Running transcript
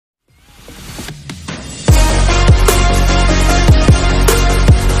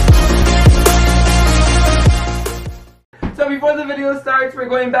the video starts, we're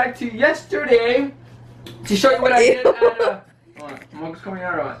going back to yesterday to show you what I did at smoke's coming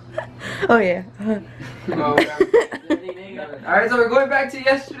out or what? Oh yeah. Alright, so we're going back to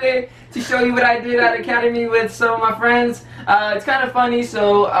yesterday to show you what I did at Academy with some of my friends. It's kind of funny,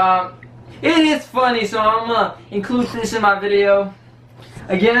 so it is funny, so I'm gonna include this in my video.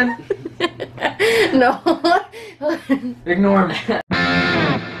 Again? No. Ignore me.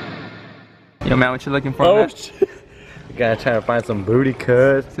 Yo man, what you looking for? Oh shit. You gotta try to find some booty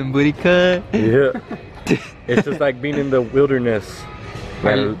cut. Some booty cut? Yeah. It's just like being in the wilderness.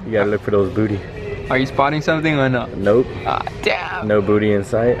 You gotta look for those booty. Are you spotting something or no? Nope. Ah, damn. No booty in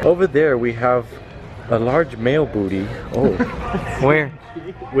sight. Over there we have a large male booty. Oh. Where?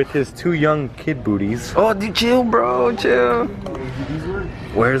 With his two young kid booties. Oh, dude, chill, bro, chill.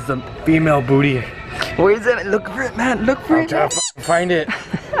 Where's the female booty? Where is it? Look for it, man. Look for I'll it. try to find it.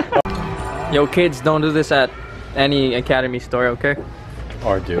 Yo, kids, don't do this at any Academy store, okay?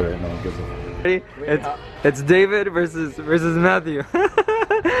 Or do it. No one gives a fuck. Ready? It's David versus Matthew.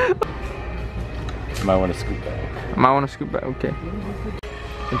 Might want to scoop back. Might want to scoop back. Okay.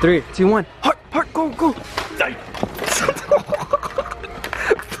 In 3, 2, 1. Heart, go, go.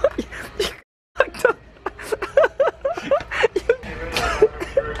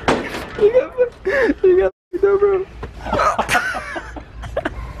 You got no, bro.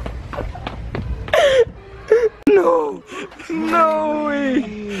 No way.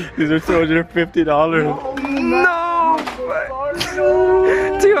 These are $250. No.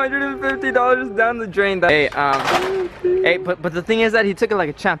 $250 down the drain. Hey, but the thing is that he took it like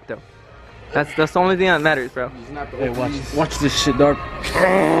a champ, though. That's the only thing that matters, bro. Hey, watch this shit, dog.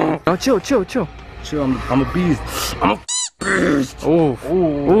 No, chill. Chill, I'm a beast. I'm a beast.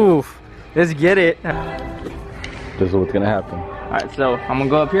 Oof. Let's get it. This is what's gonna happen. Alright, so I'm gonna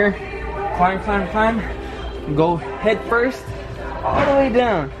go up here. Climb. Go head first. All the way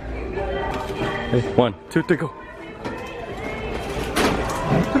down. Hey, 1, 2, 3, go.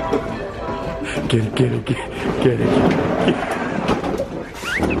 Get it.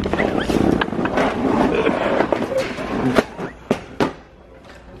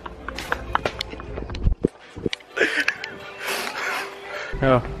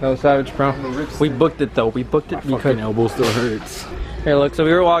 Oh, that was savage, bro. We booked it though. We booked it because elbow still hurts. Here, look. So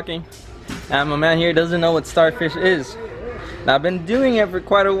we were walking, and my man here doesn't know what starfish is. And I've been doing it for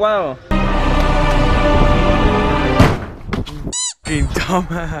quite a while.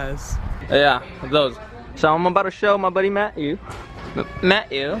 Dumbass. Yeah, those. So I'm about to show my buddy Matthew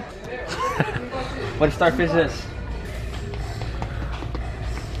what a starfish is.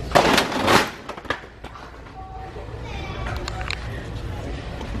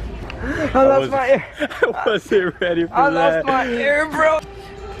 I lost my air. I wasn't ready for that. I lost my air, bro.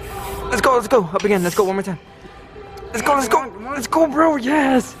 Let's go. Up again. Let's go one more time. Let's go, bro.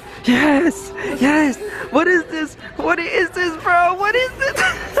 Yes. What is this? Bro? What is this?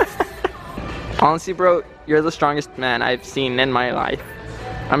 Honestly, bro, you're the strongest man I've seen in my life.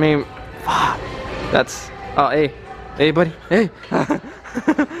 I mean, that's... Oh, hey, buddy. Hey.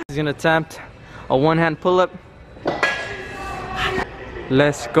 He's gonna attempt a one-hand pull-up.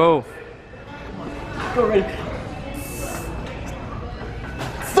 Let's go. Go ready.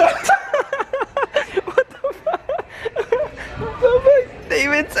 What the fuck?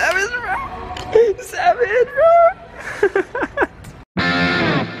 David Savage, bro.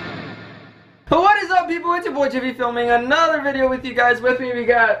 What is up, people? It's your boy Jimmy filming another video with you guys. With me, we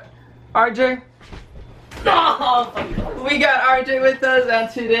got RJ. We got RJ with us, and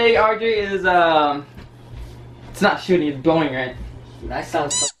today RJ is it's not shooting, it's blowing, right? That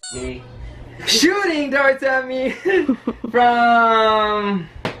sounds so gay. Shooting darts at me from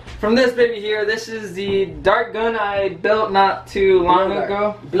this baby here. This is the dart gun I built not too long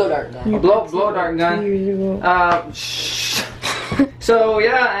ago. Blow dart gun. Blow dart gun. So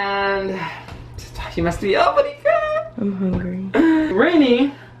yeah, and he must be up, but he can't. I'm hungry.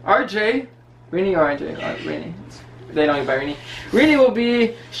 Rainy or RJ. They know me by Rainy. Rainy will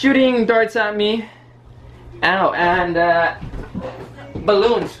be shooting darts at me. Ow, and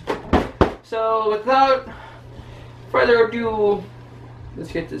balloons. So without further ado,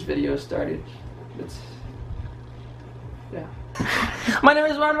 let's get this video started. Yeah. My name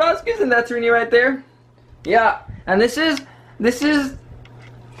is Juan Vasquez, and that's Rainy right there. Yeah, and this is.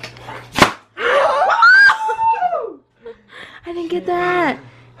 I didn't get that.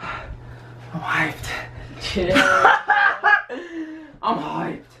 I'm hyped. Chill. I'm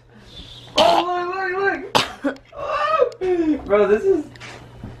hyped. Oh, look. Oh. Bro, this is...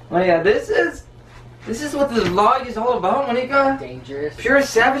 Oh yeah, this is This is what this vlog is all about, Monica. Dangerous. Pure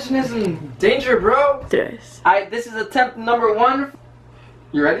savageness and danger, bro. Yes. This is attempt number 1.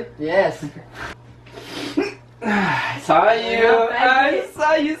 You ready? Yes. I saw you. I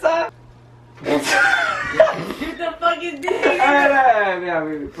saw you, saw. What the fuck is this? Yeah,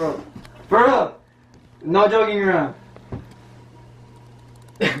 baby, bro. Bro, no joking around.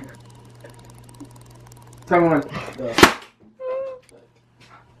 Tell me one.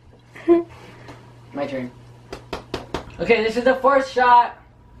 My turn. Okay, this is the fourth shot.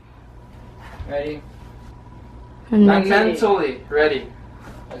 Ready? I'm mentally ready.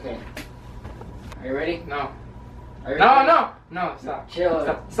 Okay. Are you ready? No. Are you No, ready? no, stop. Chill.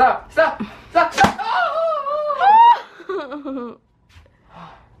 Stop.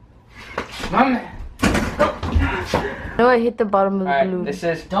 My man. No, I hit the bottom of the Alright, balloon. this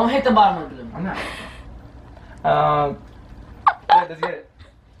is. Don't hit the bottom of the balloon. I'm not. Yeah, let's get it.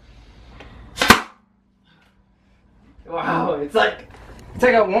 Wow, it's like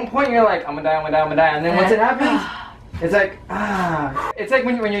at one point you're like, I'm gonna die, and then once it happens, it's like, it's like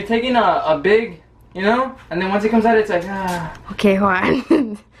when you're taking a big, you know, and then once it comes out, it's like, Okay,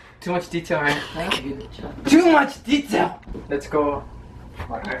 Juan. too much detail, right? Too much detail. Let's go.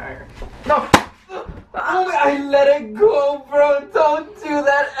 No. Oh, I let it go, bro. Don't do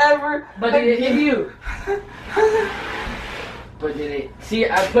that ever. But did it hit you? But did it? See,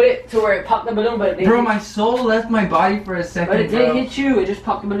 I put it to where it popped the balloon, but it didn't. Bro, my soul left my body for a second. But it didn't hit you. It just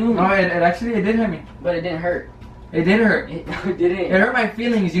popped the balloon. No, it actually did hit me. But it didn't hurt. It did hurt. It didn't. It hurt my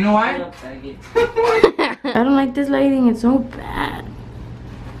feelings. You know why? I don't like this lighting. It's so bad.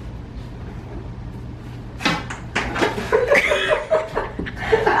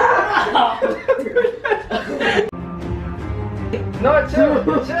 No, chill.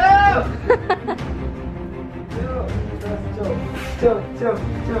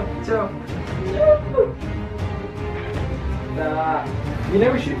 Chill. Nah, you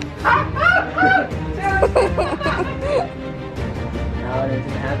never shoot. No, it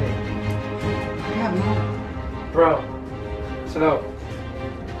doesn't happen. Bro, slow.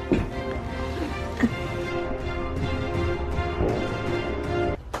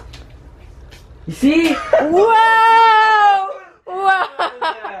 You see? Wow! Wow!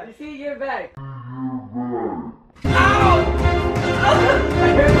 You see? Get it back.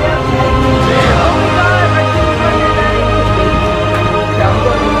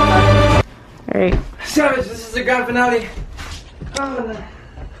 Alright. Savage, this is the grand finale. Oh, no.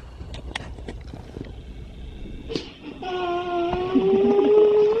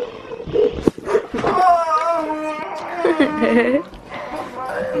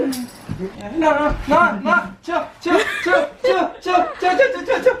 No,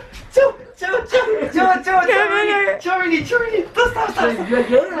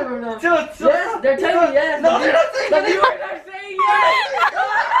 chill, stop. Yes, they're telling me yes. No, they're not saying The yes. viewers are saying yes.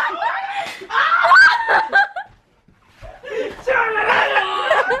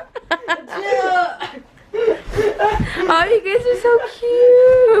 Oh, you guys are so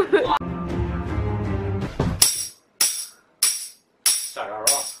cute!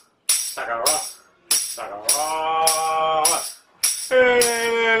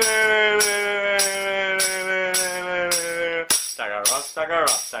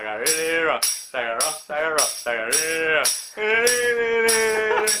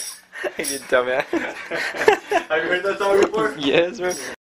 You dumbass. Have you heard that song before? Yes, bro.